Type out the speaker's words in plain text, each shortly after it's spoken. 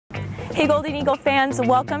Hey Golden Eagle fans,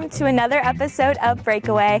 welcome to another episode of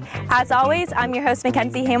Breakaway. As always, I'm your host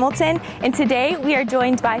Mackenzie Hamilton, and today we are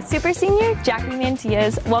joined by super senior Jacky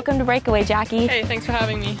Manteas. Welcome to Breakaway, Jacky. Hey, thanks for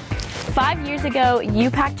having me. 5 years ago,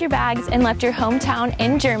 you packed your bags and left your hometown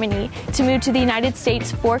in Germany to move to the United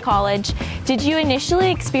States for college. Did you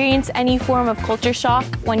initially experience any form of culture shock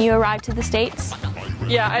when you arrived to the States?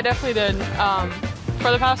 Yeah, I definitely did.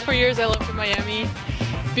 For the past 4 years, I lived in Miami.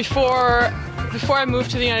 Before I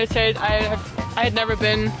moved to the United States, I had never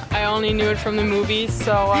been. I only knew it from the movies.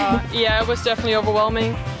 So yeah, it was definitely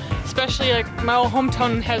overwhelming. Especially like my old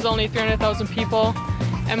hometown has only 300,000 people,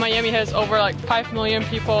 and Miami has over like 5 million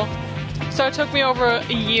people. So it took me over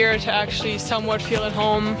a year to actually somewhat feel at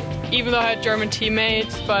home, even though I had German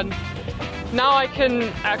teammates. But now I can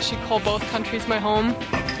actually call both countries my home,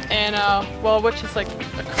 and well, which is like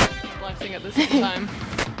a blessing at the same time.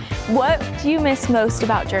 What do you miss most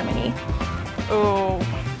about Germany? Oh,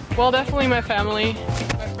 well, definitely my family,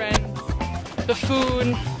 my friends, the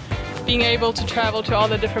food, being able to travel to all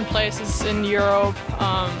the different places in Europe.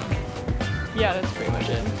 Yeah, that's pretty much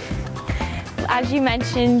it. As you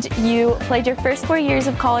mentioned, you played your first 4 years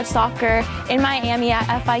of college soccer in Miami at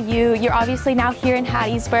FIU. You're obviously now here in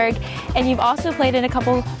Hattiesburg, and you've also played in a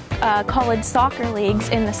couple college soccer leagues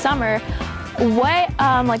in the summer. What,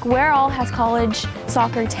 where all has college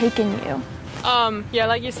soccer taken you? Yeah,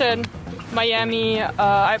 like you said, Miami.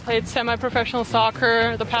 I played semi-professional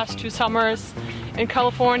soccer the past 2 summers in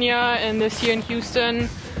California and this year in Houston.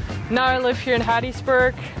 Now I live here in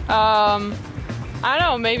Hattiesburg. I don't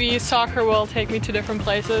know, maybe soccer will take me to different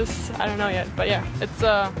places. I don't know yet, but yeah, it's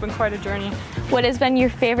been quite a journey. What has been your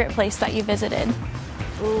favorite place that you visited?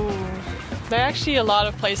 Ooh, there are actually a lot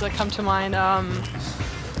of places that come to mind.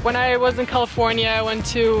 When I was in California, I went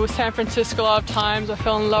to San Francisco a lot of times. I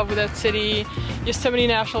fell in love with that city. Yosemite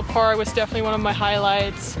National Park was definitely one of my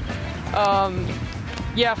highlights.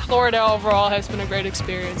 Yeah, Florida overall has been a great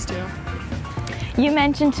experience too. You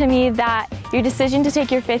mentioned to me that your decision to take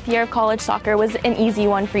your 5th year of college soccer was an easy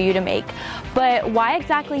one for you to make. But why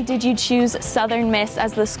exactly did you choose Southern Miss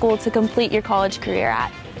as the school to complete your college career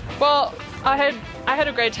at? Well, I had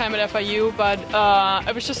a great time at FIU, but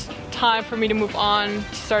it was just time for me to move on,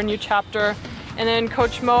 to start a new chapter. And then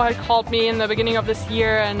Coach Mo had called me in the beginning of this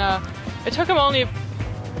year, and it took him only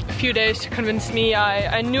a few days to convince me.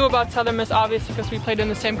 I knew about Southern Miss obviously because we played in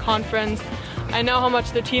the same conference. I know how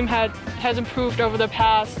much the team has improved over the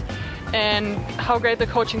past and how great the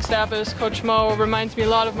coaching staff is. Coach Mo reminds me a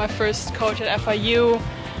lot of my first coach at FIU.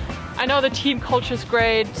 I know the team culture is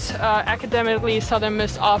great. Academically, Southern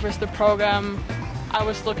Miss offers the program I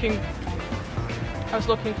was looking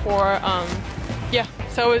for. Yeah,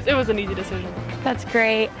 so it was an easy decision. That's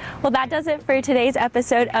great. Well, that does it for today's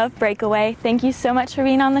episode of Breakaway. Thank you so much for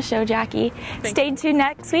being on the show, Jacky. Stay tuned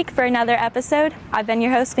next week for another episode. I've been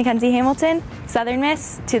your host, Mackenzie Hamilton. Southern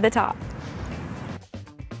Miss to the top.